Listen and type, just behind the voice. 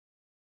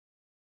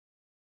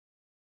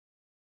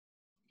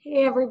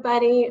Hey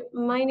everybody,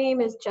 my name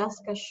is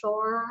Jessica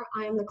Shurer.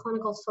 I am the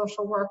clinical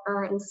social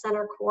worker and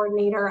center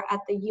coordinator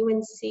at the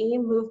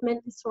UNC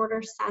Movement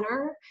Disorder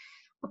Center,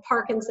 a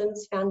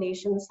Parkinson's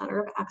Foundation Center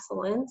of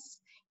Excellence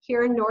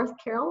here in North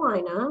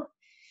Carolina.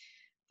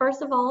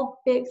 First of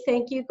all, big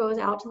thank you goes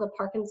out to the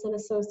Parkinson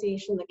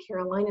Association of the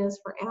Carolinas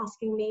for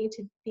asking me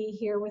to be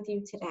here with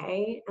you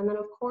today. And then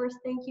of course,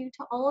 thank you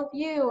to all of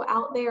you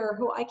out there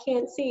who I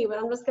can't see, but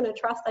I'm just gonna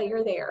trust that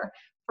you're there,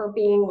 for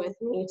being with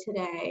me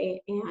today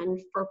and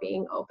for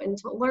being open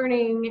to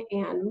learning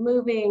and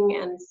moving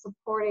and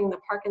supporting the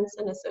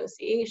Parkinson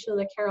Association of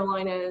the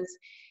Carolinas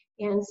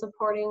and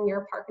supporting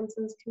your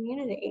Parkinson's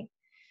community.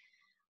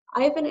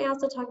 I've been asked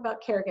to talk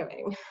about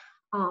caregiving.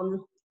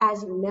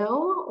 As you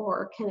know,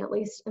 or can at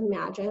least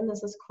imagine,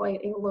 this is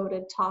quite a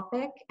loaded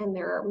topic, and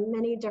there are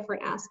many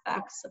different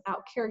aspects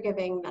about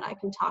caregiving that I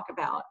can talk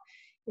about,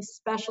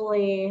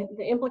 especially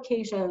the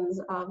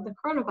implications of the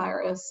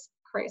coronavirus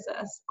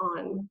crisis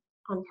on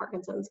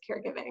Parkinson's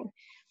caregiving.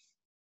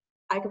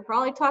 I could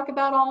probably talk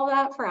about all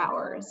that for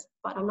hours,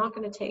 but I'm not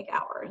going to take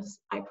hours,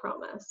 I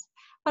promise.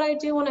 But I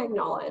do want to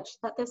acknowledge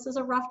that this is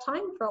a rough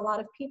time for a lot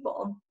of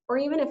people, or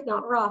even if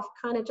not rough,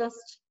 kind of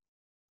just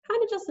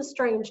a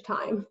strange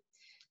time.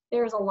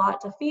 There's a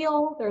lot to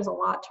feel, there's a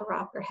lot to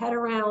wrap your head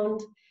around.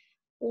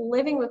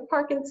 Living with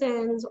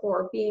Parkinson's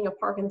or being a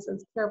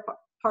Parkinson's care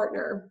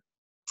partner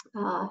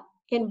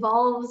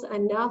involves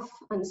enough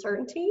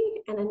uncertainty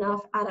and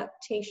enough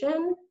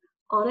adaptation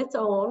on its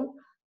own,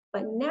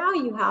 but now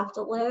you have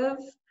to live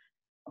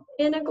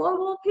in a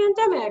global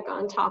pandemic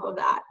on top of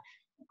that.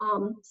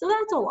 So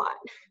that's a lot.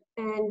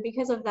 And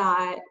because of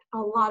that, a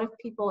lot of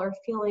people are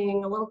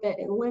feeling a little bit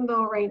in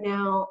limbo right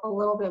now, a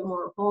little bit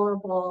more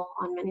vulnerable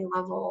on many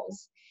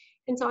levels.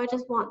 And so I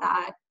just want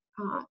that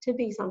to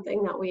be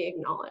something that we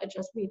acknowledge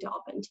as we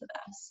delve into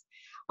this.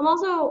 I'm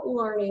also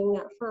learning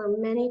that for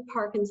many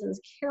Parkinson's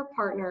care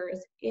partners,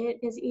 it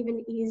is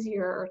even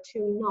easier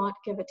to not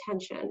give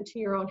attention to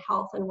your own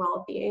health and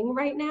well-being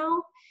right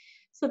now.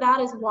 So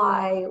that is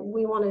why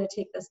we wanted to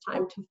take this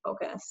time to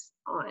focus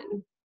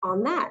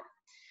on that.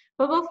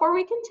 But before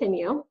we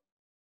continue,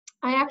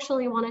 I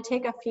actually want to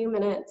take a few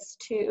minutes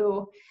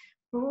to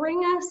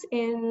bring us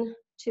in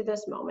to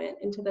this moment,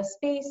 into the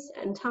space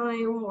and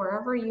time,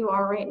 wherever you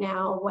are right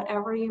now,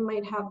 whatever you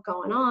might have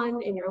going on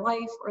in your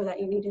life or that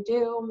you need to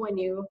do when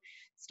you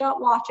stop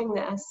watching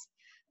this.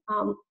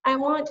 I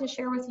want to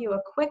share with you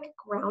a quick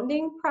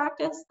grounding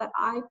practice that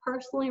I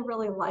personally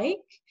really like.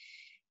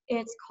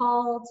 It's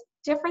called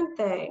different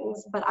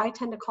things, but I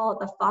tend to call it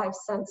the 5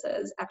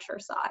 senses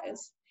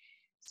exercise.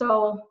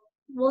 So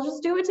we'll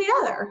just do it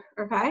together,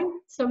 okay?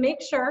 So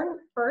make sure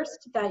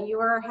first that you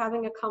are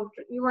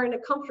in a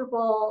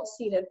comfortable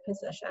seated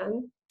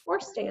position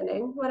or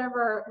standing,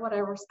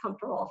 whatever's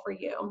comfortable for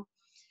you.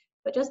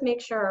 But just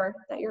make sure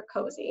that you're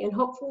cozy, and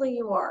hopefully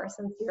you are,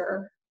 since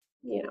you're,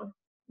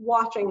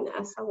 watching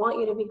this. I want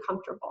you to be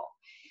comfortable.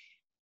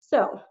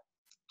 So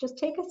just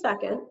take a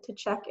second to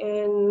check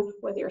in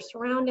with your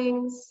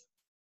surroundings,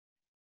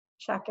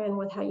 check in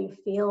with how you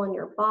feel in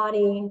your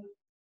body.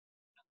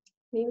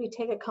 Maybe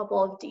take a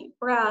couple of deep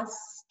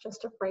breaths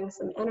just to bring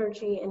some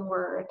energy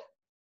inward.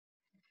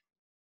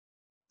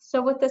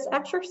 So with this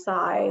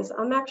exercise,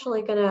 I'm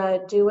actually gonna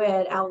do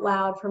it out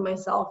loud for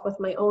myself with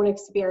my own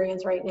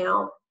experience right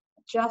now,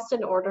 just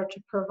in order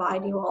to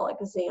provide you all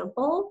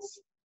examples.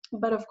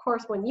 But of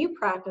course, when you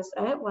practice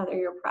it, whether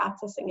you're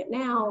practicing it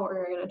now or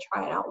you're gonna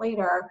try it out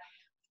later,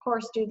 of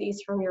course, do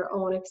these from your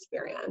own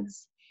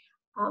experience.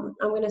 I'm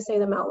gonna say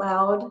them out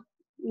loud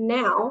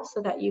now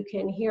so that you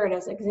can hear it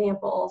as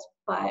examples,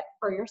 but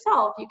for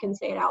yourself, you can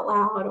say it out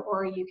loud,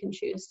 or you can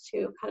choose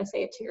to kind of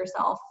say it to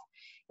yourself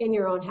in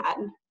your own head.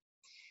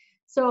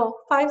 So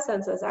 5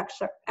 senses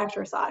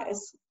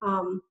exercise.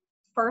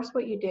 First,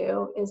 what you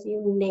do is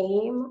you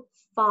name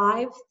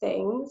 5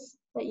 things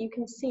that you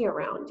can see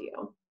around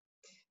you.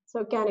 So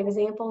again,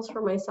 examples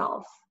for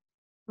myself: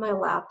 my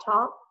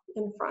laptop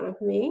in front of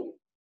me,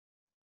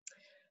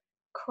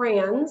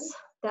 crayons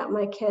that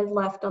my kid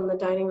left on the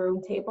dining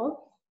room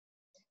table,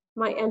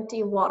 my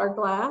empty water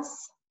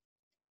glass,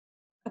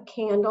 a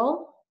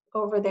candle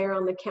over there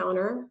on the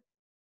counter,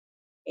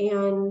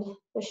 and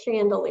the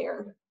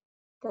chandelier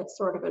that's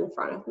sort of in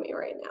front of me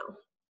right now.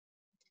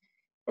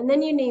 And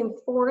then you name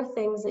 4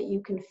 things that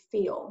you can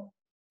feel.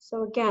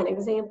 So again,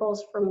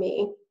 examples for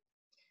me: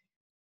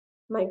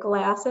 my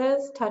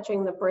glasses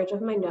touching the bridge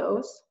of my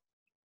nose,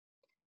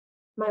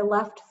 my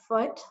left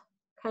foot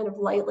kind of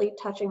lightly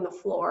touching the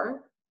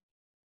floor,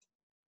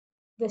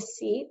 the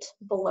seat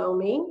below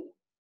me,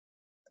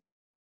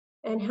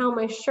 and how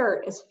my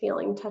shirt is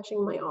feeling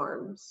touching my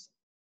arms.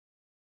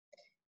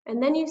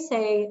 And then you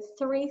say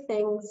 3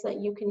 things that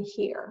you can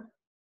hear.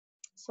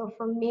 So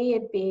for me,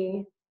 it'd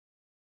be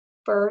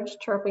birds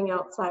chirping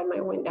outside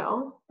my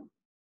window,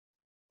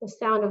 the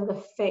sound of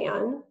the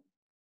fan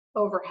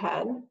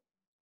overhead,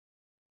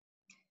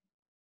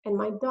 and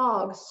my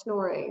dog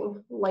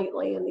snoring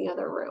lightly in the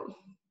other room.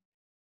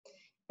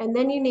 And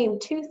then you name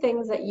 2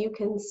 things that you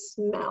can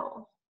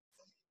smell.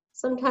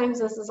 Sometimes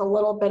this is a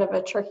little bit of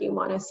a tricky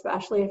one,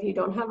 especially if you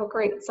don't have a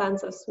great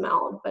sense of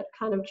smell, but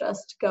kind of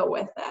just go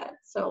with it.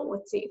 So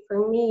let's see,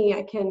 for me,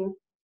 I can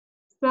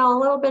smell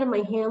a little bit of my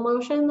hand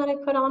lotion that I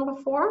put on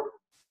before,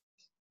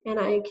 and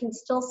I can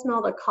still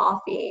smell the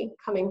coffee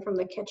coming from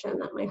the kitchen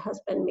that my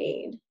husband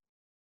made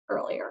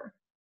earlier.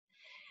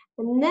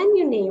 And then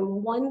you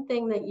name one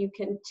thing that you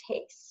can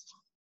taste,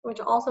 which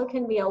also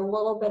can be a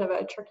little bit of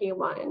a tricky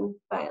one.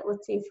 But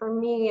let's see, for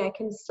me, I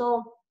can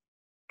still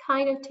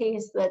kind of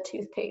taste the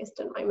toothpaste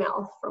in my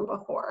mouth from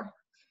before.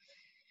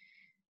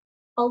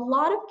 A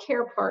lot of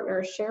care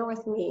partners share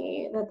with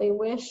me that they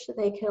wish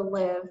they could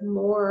live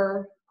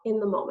more in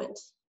the moment,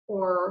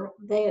 or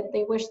they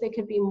wish they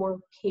could be more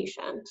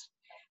patient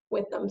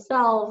with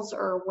themselves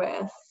or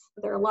with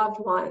their loved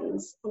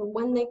ones. And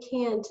when they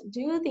can't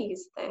do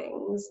these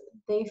things,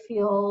 they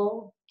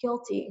feel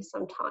guilty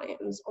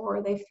sometimes,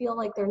 or they feel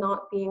like they're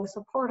not being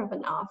supportive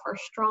enough or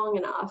strong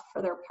enough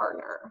for their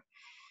partner.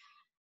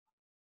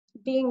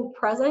 Being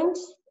present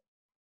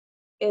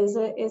is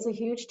a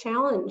huge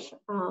challenge.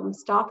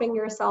 Stopping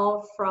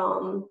yourself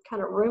from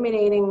kind of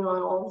ruminating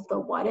on all of the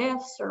what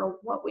ifs or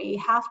what we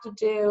have to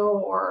do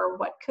or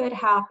what could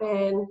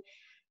happen.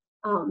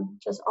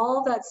 Just all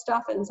of that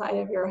stuff inside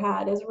of your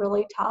head is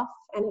really tough,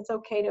 and it's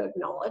okay to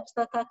acknowledge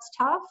that that's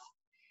tough.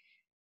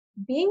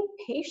 Being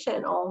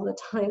patient all the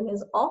time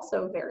is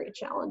also very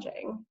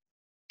challenging.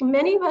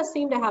 Many of us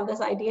seem to have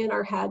this idea in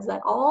our heads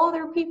that all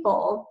other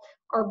people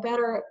are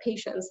better at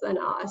patience than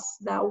us,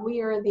 that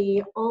we are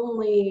the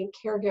only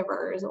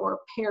caregivers or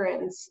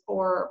parents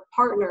or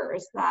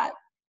partners that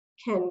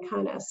can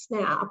kind of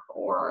snap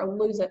or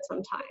lose it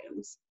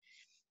sometimes.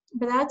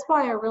 But that's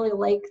why I really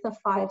like the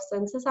 5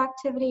 senses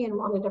activity and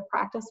wanted to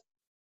practice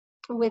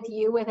with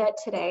you with it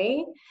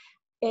today.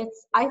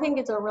 I think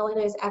it's a really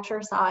nice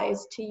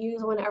exercise to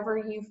use whenever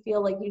you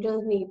feel like you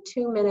just need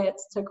 2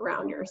 minutes to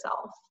ground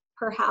yourself.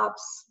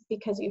 Perhaps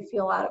because you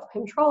feel out of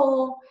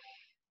control,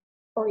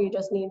 or you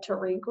just need to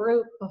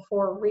regroup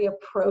before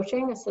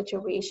reapproaching a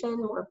situation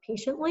more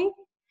patiently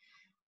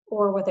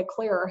or with a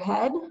clearer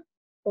head,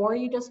 or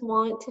you just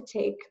want to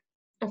take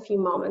a few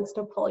moments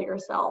to pull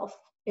yourself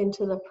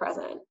into the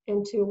present,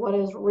 into what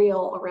is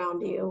real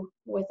around you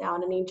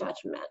without any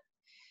judgment.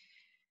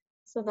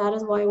 So that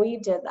is why we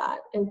did that,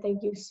 and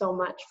thank you so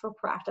much for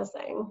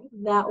practicing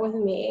that with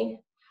me.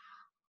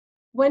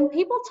 When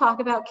people talk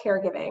about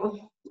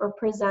caregiving or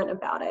present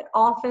about it,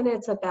 often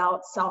it's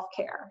about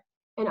self-care.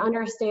 And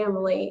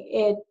understandably,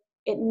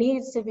 it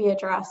needs to be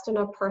addressed in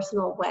a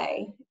personal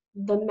way.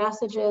 The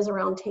messages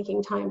around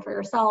taking time for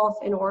yourself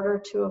in order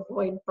to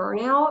avoid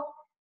burnout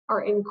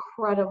are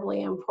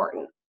incredibly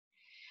important.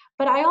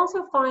 But I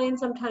also find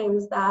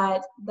sometimes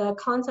that the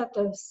concept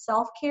of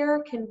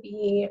self-care can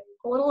be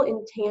a little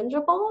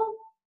intangible.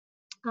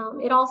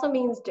 It also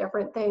means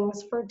different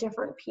things for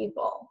different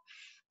people.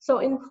 So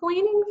in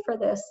planning for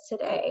this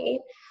today,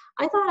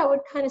 I thought I would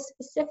kind of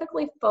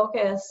specifically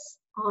focus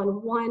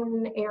on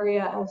one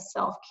area of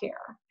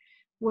self-care,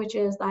 which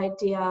is the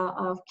idea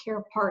of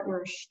care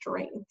partner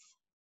strength.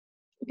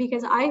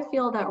 Because I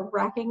feel that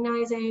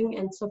recognizing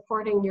and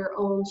supporting your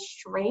own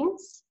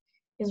strengths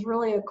is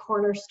really a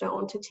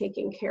cornerstone to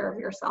taking care of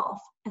yourself,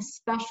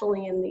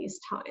 especially in these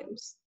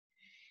times.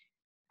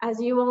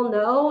 As you all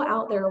know,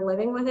 out there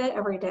living with it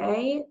every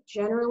day,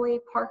 generally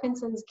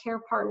Parkinson's care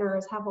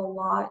partners have a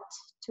lot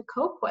to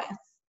cope with.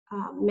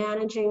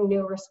 Managing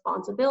new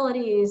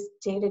responsibilities,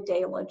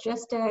 day-to-day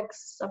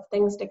logistics of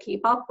things to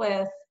keep up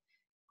with,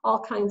 all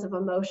kinds of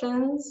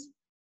emotions.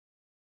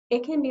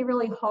 It can be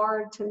really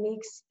hard to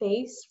make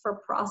space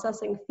for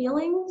processing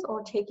feelings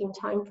or taking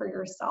time for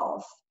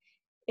yourself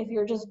if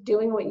you're just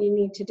doing what you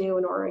need to do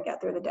in order to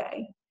get through the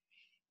day.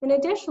 And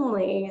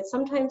additionally,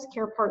 sometimes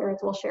care partners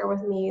will share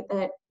with me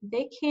that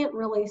they can't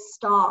really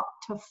stop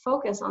to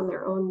focus on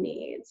their own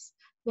needs,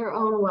 their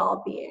own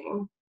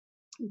well-being,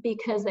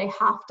 because they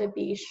have to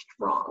be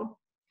strong,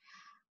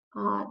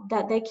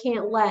 that they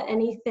can't let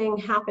anything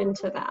happen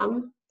to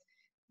them,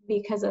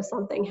 because if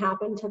something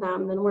happened to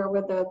them, then where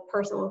would the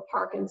person with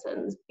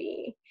Parkinson's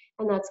be?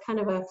 And that's kind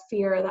of a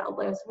fear that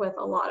lives with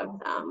a lot of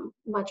them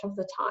much of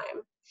the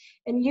time.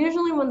 And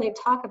usually when they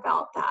talk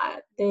about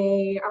that,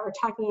 they are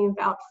talking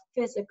about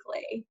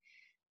physically,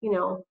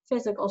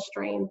 physical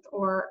strength,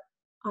 or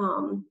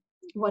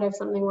what if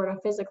something were to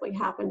physically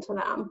happen to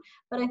them.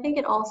 But I think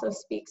it also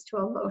speaks to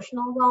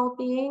emotional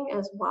well-being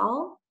as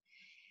well.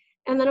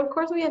 And then of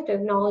course we have to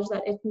acknowledge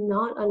that it's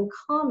not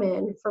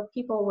uncommon for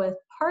people with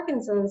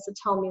Parkinson's to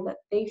tell me that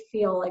they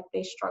feel like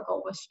they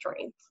struggle with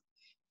strength.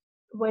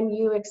 When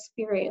you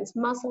experience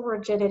muscle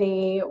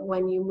rigidity,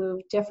 when you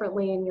move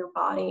differently in your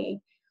body,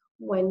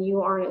 when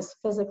you aren't as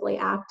physically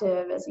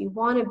active as you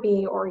want to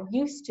be or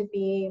used to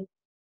be,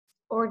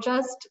 or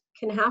just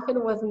can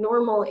happen with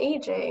normal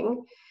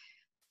aging,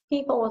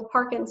 people with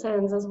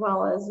Parkinson's, as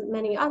well as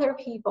many other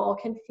people,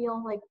 can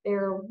feel like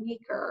they're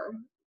weaker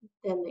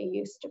than they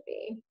used to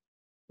be,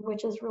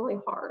 which is really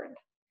hard.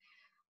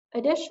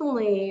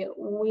 Additionally,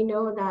 we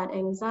know that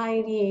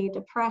anxiety,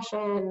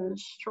 depression,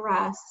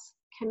 stress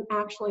can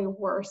actually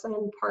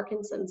worsen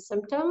Parkinson's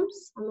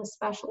symptoms. I'm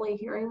especially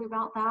hearing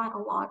about that a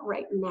lot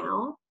right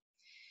now.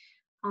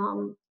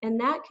 And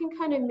that can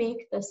kind of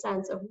make the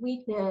sense of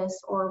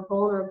weakness or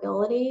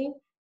vulnerability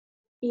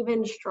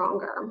even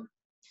stronger.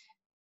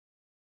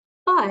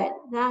 But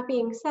that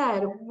being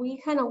said,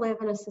 we kind of live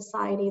in a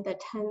society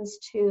that tends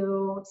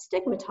to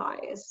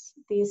stigmatize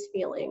these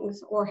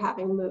feelings or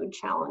having mood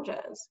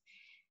challenges.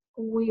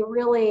 We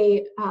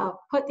really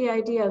put the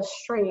idea of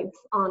strength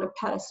on a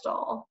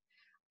pedestal.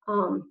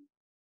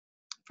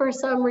 For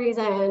some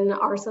reason,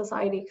 our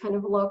society kind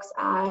of looks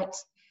at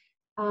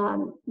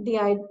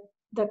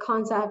the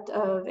concept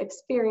of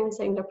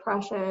experiencing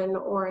depression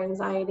or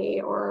anxiety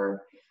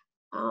or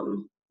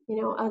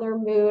other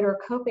mood or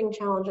coping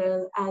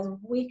challenges as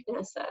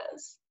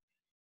weaknesses,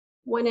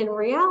 when in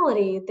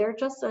reality, they're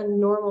just a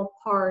normal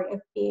part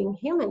of being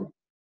human.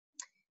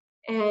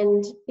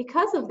 And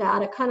because of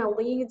that, it kind of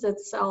leads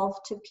itself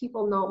to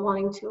people not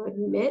wanting to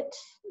admit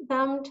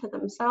them to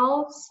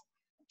themselves,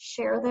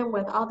 share them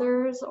with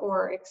others,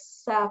 or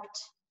accept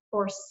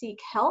or seek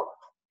help.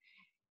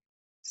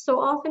 So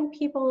often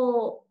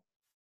people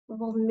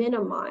will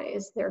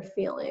minimize their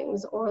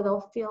feelings, or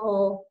they'll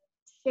feel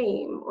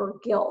shame or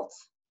guilt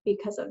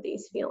because of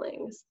these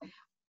feelings.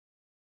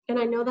 And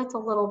I know that's a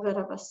little bit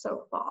of a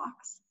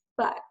soapbox,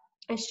 but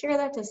I share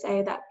that to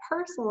say that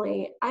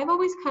personally, I've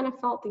always kind of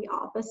felt the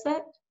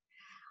opposite.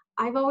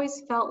 I've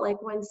always felt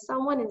like when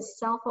someone is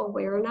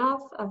self-aware enough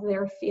of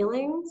their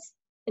feelings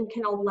and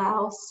can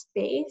allow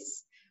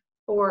space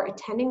for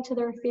attending to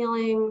their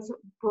feelings,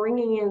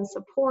 bringing in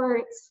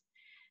supports,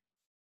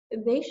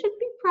 they should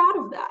be proud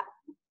of that.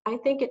 I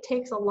think it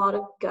takes a lot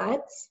of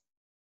guts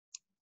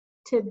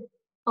to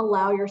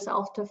allow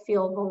yourself to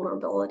feel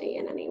vulnerability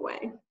in any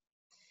way.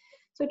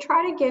 So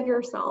try to give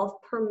yourself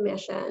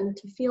permission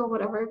to feel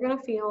whatever you're going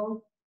to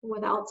feel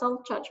without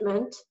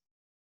self-judgment.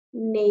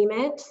 Name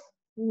it,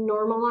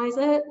 normalize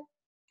it.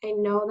 I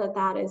know that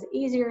that is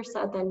easier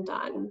said than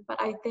done, but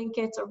I think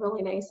it's a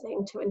really nice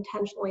thing to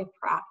intentionally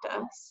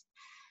practice.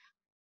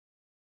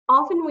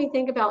 Often we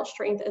think about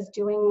strength as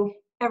doing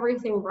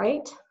everything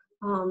right,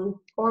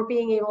 or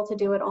being able to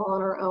do it all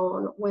on our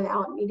own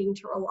without needing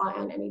to rely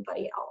on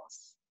anybody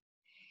else.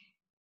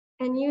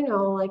 And you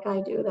know, like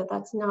I do, that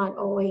that's not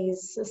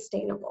always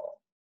sustainable.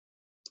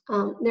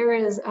 There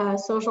is a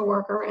social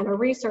worker and a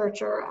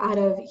researcher out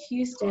of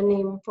Houston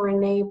named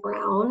Brené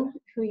Brown,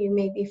 who you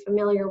may be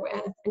familiar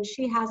with, and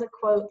she has a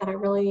quote that I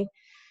really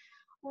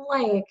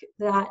like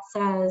that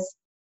says,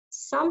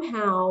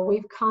 "Somehow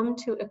we've come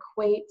to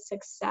equate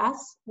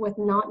success with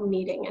not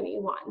needing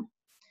anyone.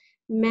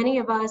 Many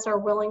of us are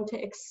willing to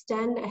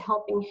extend a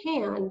helping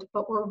hand,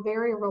 but we're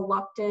very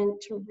reluctant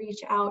to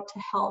reach out to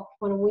help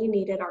when we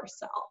need it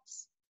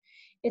ourselves.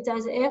 It's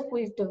as if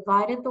we've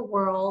divided the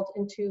world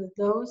into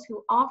those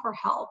who offer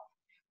help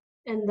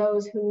and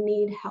those who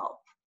need help.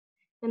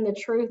 And the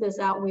truth is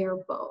that we are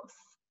both."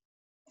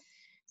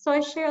 So I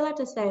share that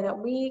to say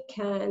that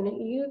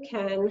you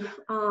can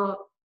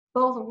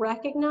both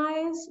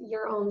recognize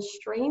your own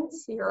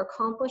strengths, your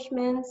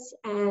accomplishments,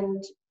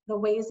 and the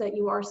ways that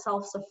you are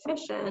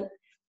self-sufficient,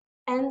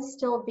 and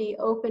still be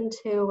open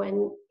to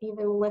and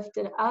even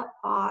lifted up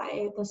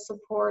by the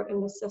support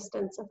and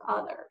assistance of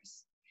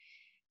others.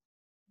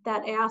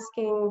 That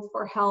asking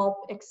for help,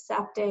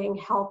 accepting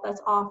help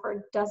that's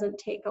offered doesn't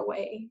take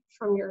away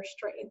from your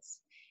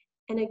strengths.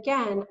 And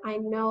again, I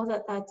know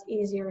that that's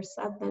easier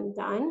said than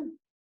done,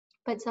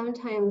 but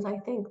sometimes I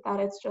think that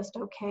it's just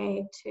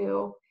okay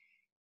to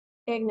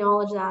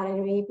acknowledge that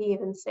and maybe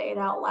even say it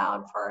out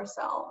loud for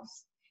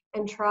ourselves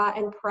and try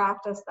and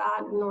practice that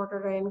in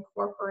order to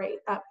incorporate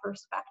that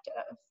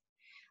perspective.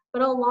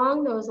 But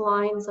along those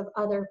lines of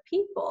other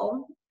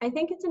people, I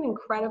think it's an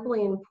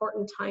incredibly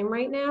important time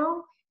right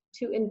now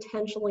to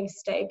intentionally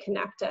stay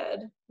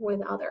connected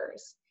with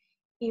others,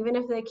 even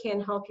if they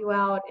can't help you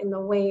out in the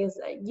ways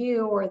that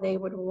you or they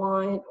would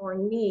want or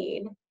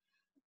need,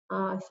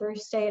 through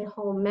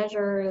stay-at-home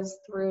measures,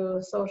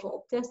 through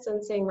social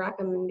distancing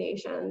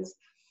recommendations.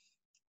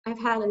 I've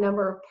had a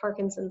number of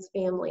Parkinson's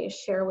families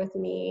share with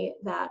me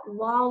that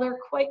while they're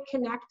quite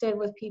connected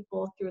with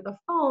people through the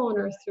phone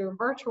or through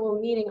virtual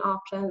meeting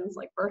options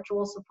like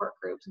virtual support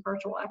groups,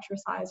 virtual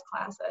exercise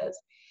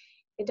classes,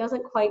 it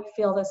doesn't quite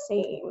feel the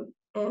same.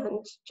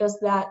 And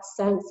just that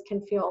sense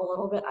can feel a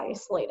little bit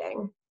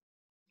isolating.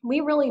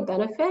 We really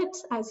benefit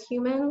as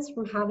humans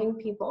from having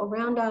people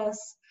around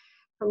us,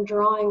 from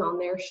drawing on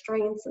their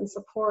strengths and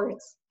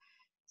supports.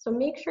 So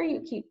make sure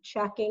you keep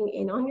checking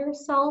in on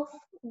yourself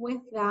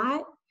with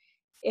that.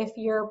 If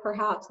you're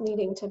perhaps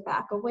needing to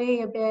back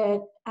away a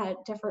bit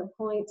at different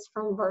points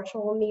from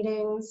virtual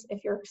meetings,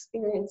 if you're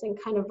experiencing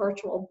kind of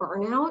virtual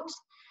burnout,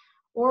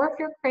 or if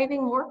you're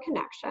craving more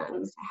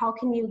connections, how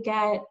can you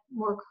get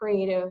more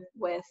creative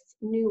with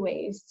new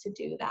ways to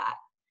do that?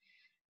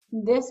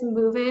 This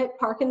MoveIt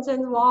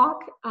Parkinson's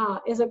Walk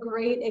is a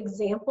great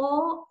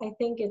example. I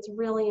think it's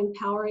really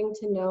empowering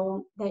to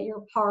know that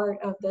you're part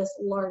of this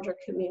larger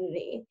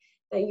community,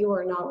 that you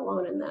are not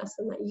alone in this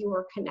and that you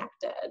are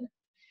connected.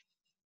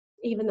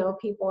 even though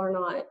people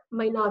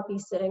might not be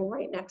sitting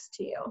right next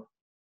to you.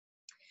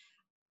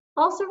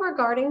 Also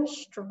regarding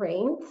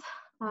strength,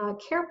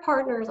 care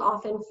partners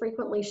often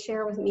frequently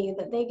share with me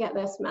that they get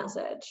this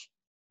message: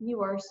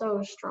 you are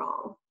so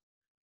strong.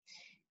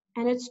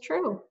 And it's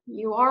true,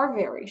 you are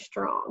very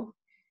strong.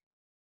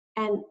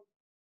 And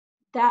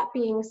that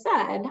being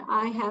said,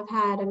 I have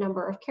had a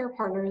number of care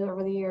partners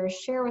over the years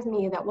share with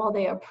me that while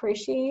they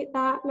appreciate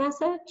that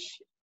message,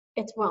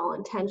 it's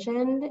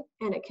well-intentioned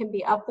and it can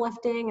be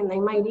uplifting, and they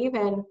might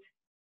even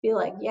be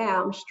like,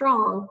 yeah, I'm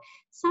strong.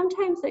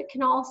 Sometimes it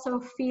can also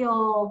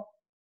feel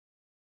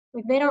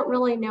like they don't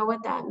really know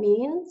what that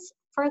means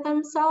for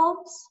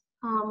themselves,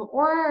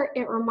 or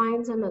it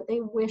reminds them that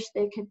they wish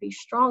they could be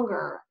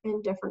stronger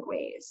in different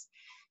ways.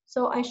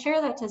 So I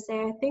share that to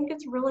say I think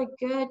it's really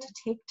good to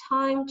take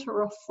time to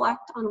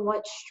reflect on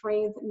what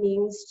strength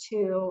means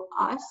to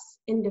us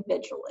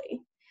individually,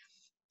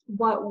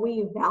 what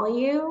we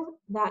value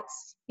that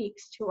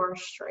speaks to our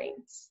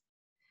strengths.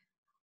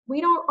 We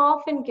don't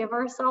often give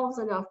ourselves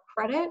enough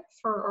credit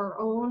for our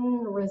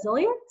own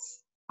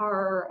resilience,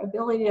 our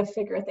ability to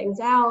figure things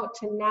out,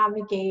 to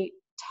navigate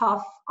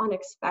tough,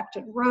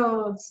 unexpected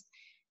roads,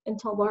 and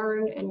to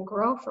learn and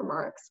grow from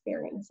our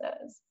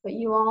experiences. But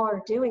you all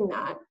are doing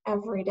that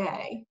every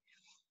day.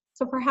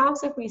 So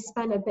perhaps if we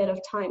spend a bit of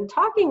time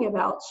talking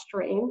about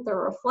strength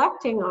or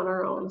reflecting on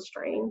our own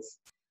strengths,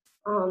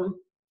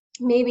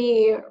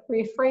 maybe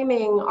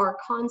reframing our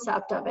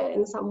concept of it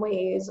in some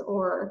ways,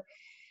 or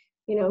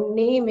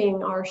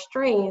naming our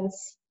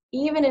strengths,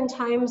 even in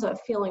times of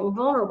feeling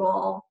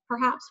vulnerable,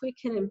 perhaps we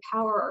can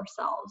empower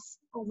ourselves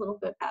a little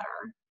bit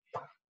better.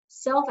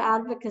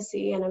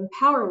 Self-advocacy and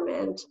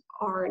empowerment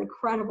are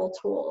incredible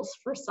tools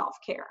for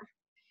self-care.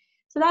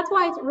 So that's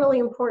why it's really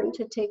important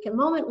to take a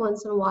moment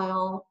once in a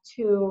while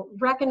to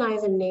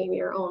recognize and name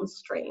your own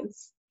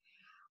strengths.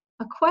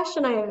 A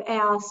question I have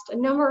asked a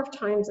number of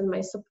times in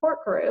my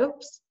support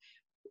groups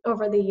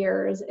over the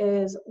years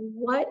is,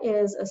 what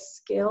is a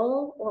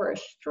skill or a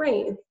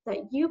strength that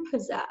you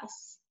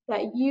possess,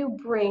 that you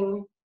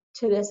bring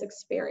to this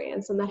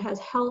experience and that has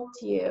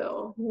helped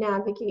you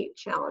navigate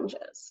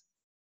challenges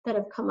that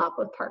have come up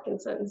with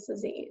Parkinson's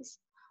disease?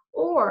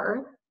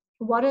 Or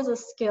what is a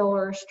skill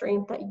or a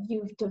strength that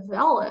you've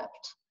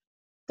developed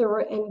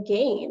through and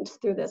gained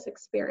through this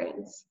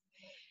experience?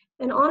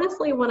 And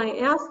honestly, when I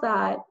ask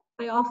that,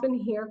 I often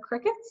hear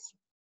crickets.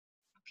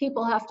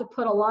 People have to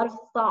put a lot of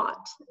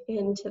thought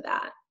into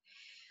that.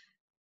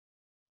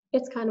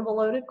 It's kind of a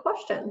loaded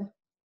question.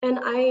 And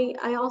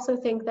I also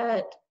think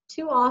that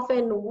too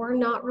often we're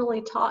not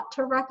really taught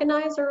to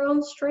recognize our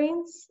own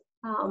strengths.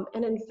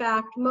 And in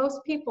fact,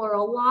 most people are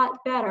a lot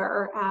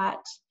better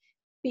at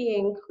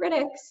being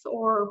critics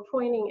or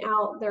pointing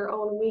out their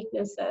own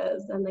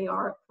weaknesses than they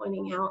are at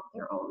pointing out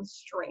their own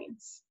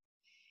strengths.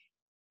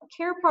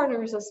 Care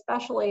partners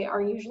especially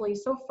are usually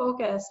so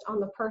focused on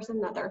the person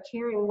that they're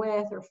caring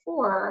with or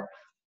for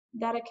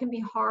that it can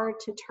be hard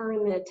to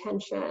turn the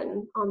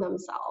attention on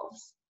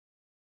themselves.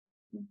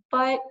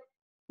 But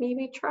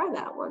maybe try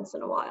that once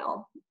in a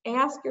while.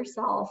 Ask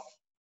yourself,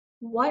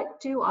 what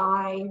do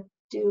I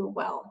do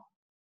well?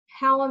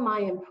 How am I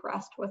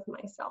impressed with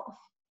myself?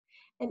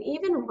 And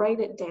even write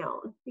it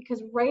down,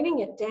 because writing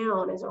it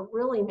down is a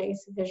really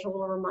nice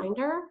visual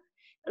reminder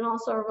and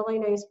also a really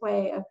nice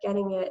way of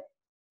getting it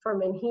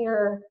from in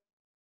here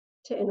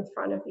to in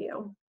front of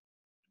you.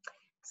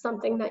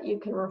 Something that you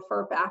can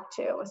refer back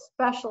to,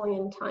 especially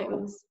in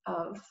times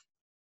of,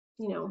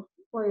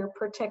 where you're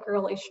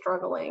particularly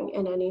struggling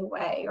in any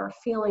way or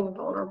feeling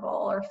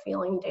vulnerable or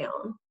feeling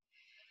down.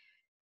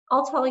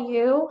 I'll tell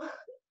you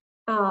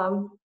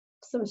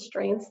some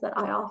strengths that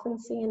I often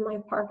see in my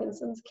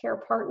Parkinson's care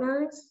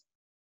partners.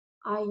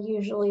 I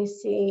usually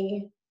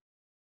see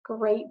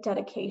great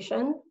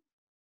dedication,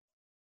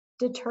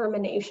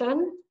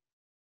 determination,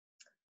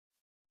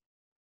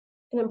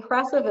 an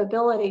impressive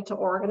ability to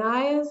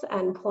organize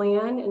and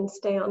plan and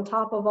stay on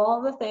top of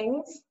all the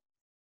things,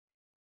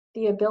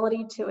 the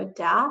ability to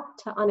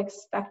adapt to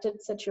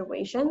unexpected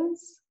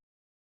situations,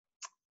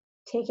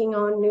 taking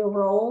on new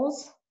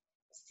roles,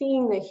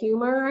 seeing the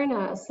humor in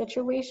a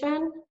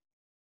situation,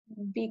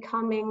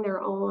 becoming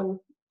their own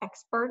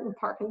expert in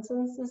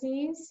Parkinson's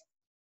disease.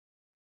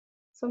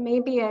 So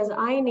maybe as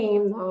I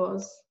name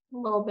those a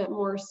little bit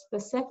more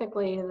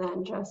specifically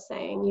than just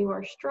saying you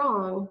are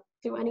strong,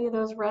 do any of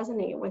those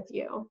resonate with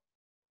you?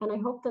 And I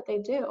hope that they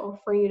do,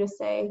 for you to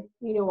say,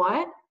 you know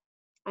what,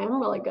 I am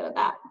really good at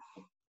that.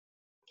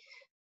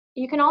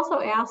 You can also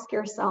ask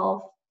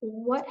yourself,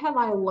 what have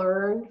I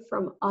learned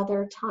from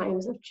other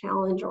times of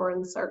challenge or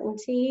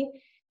uncertainty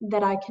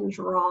that I can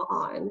draw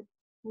on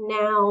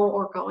now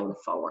or going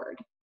forward?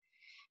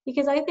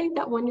 Because I think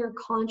that when you're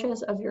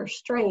conscious of your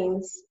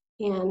strengths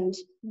and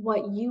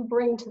what you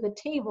bring to the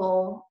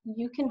table,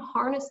 you can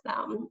harness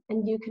them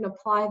and you can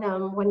apply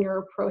them when you're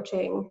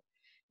approaching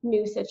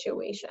new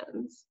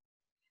situations.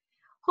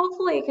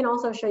 Hopefully it can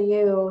also show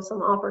you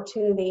some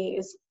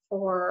opportunities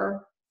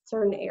for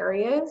certain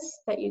areas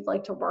that you'd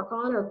like to work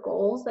on or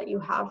goals that you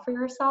have for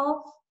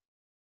yourself.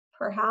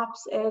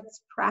 Perhaps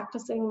it's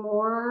practicing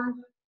more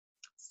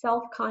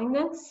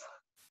self-kindness,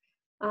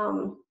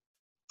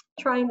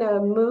 trying to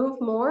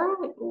move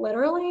more,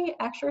 literally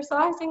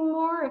exercising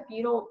more. If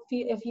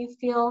you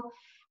feel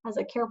as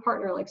a care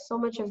partner like so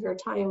much of your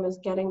time is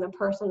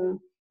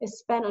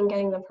spent on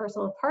getting the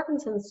person with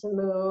Parkinson's to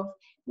move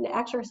and to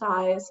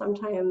exercise,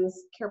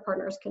 sometimes care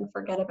partners can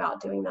forget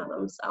about doing that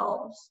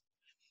themselves.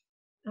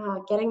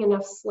 Getting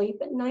enough sleep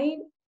at night,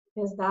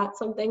 is that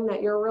something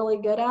that you're really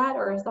good at,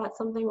 or is that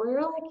something where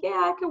you're like,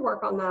 yeah, I could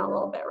work on that a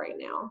little bit right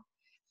now?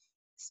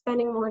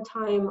 Spending more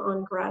time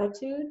on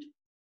gratitude,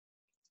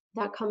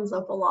 that comes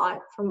up a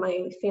lot from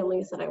my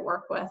families that I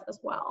work with as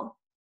well.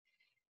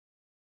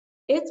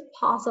 It's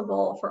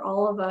possible for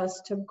all of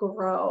us to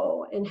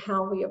grow in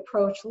how we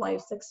approach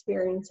life's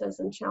experiences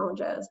and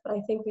challenges, but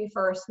I think we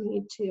first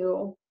need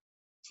to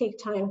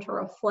take time to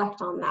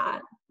reflect on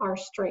that, our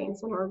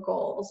strengths and our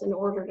goals, in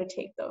order to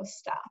take those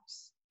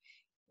steps.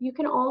 You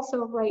can also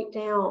write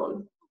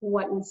down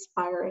what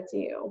inspires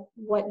you,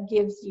 what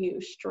gives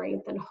you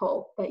strength and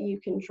hope that you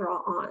can draw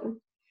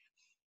on.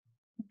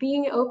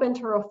 Being open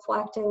to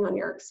reflecting on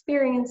your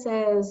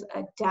experiences,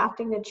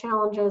 adapting to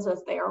challenges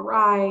as they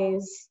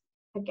arise,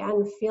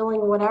 again,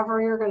 feeling whatever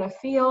you're going to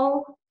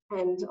feel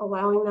and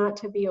allowing that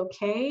to be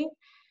okay,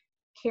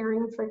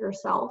 caring for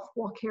yourself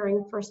while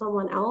caring for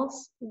someone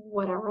else,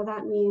 whatever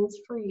that means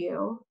for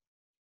you.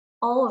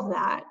 All of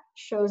that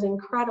shows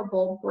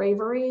incredible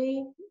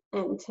bravery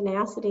and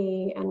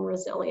tenacity and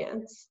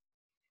resilience.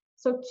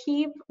 So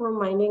keep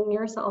reminding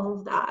yourself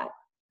of that,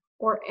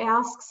 or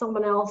ask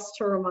someone else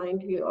to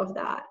remind you of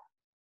that.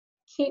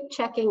 Keep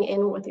checking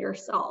in with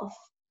yourself,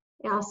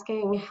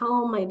 asking,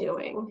 how am I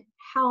doing?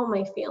 How am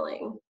I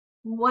feeling?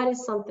 What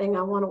is something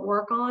I want to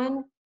work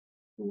on?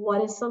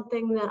 What is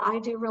something that I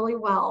do really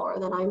well or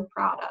that I'm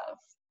proud of?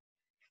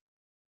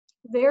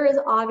 There is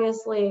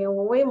obviously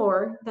way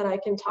more that I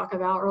can talk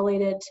about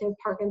related to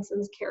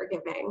Parkinson's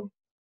caregiving,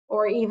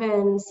 or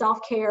even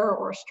self-care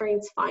or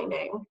strengths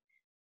finding.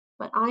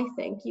 But I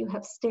think you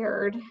have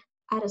stared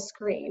at a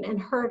screen and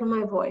heard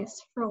my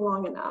voice for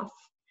long enough.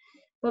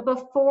 But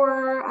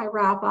before I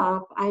wrap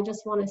up, I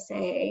just want to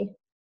say,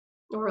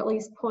 or at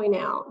least point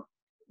out,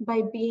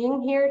 by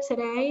being here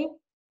today,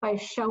 by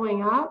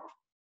showing up,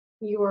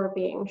 you are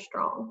being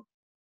strong.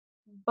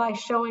 By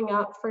showing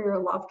up for your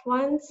loved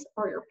ones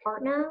or your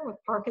partner with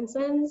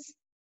Parkinson's,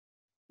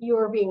 you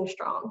are being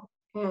strong.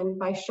 And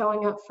by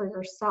showing up for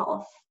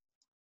yourself,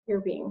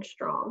 you're being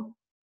strong.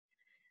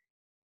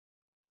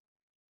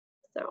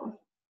 So,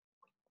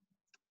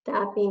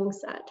 that being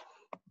said,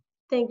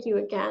 thank you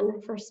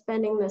again for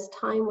spending this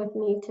time with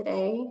me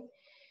today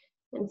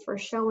and for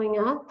showing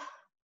up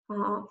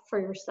for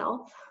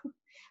yourself,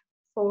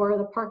 for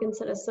the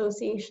Parkinson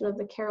Association of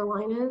the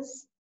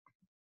Carolinas,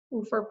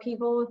 and for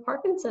people with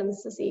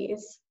Parkinson's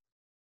disease.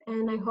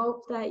 And I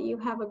hope that you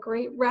have a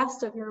great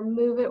rest of your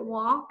MoveIt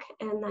walk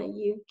and that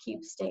you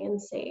keep staying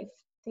safe.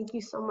 Thank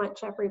you so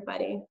much,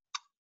 everybody.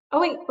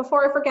 Oh wait,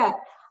 before I forget,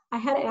 I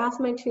had asked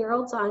my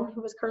 2-year-old son,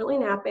 who was currently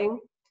napping,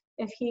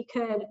 if he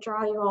could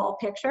draw you all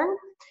a picture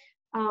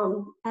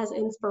as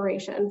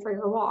inspiration for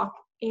your walk.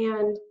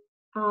 And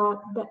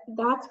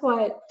that's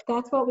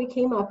what we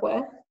came up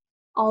with.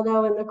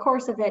 Although in the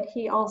course of it,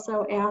 he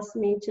also asked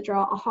me to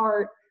draw a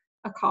heart,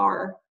 a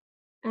car,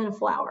 and a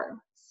flower.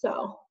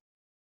 So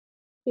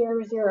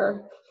here's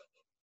your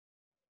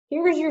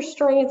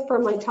strength for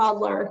my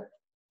toddler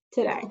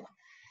today.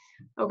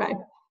 Okay,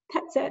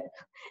 that's it.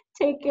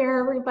 Take care,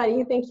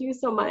 everybody. Thank you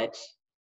so much.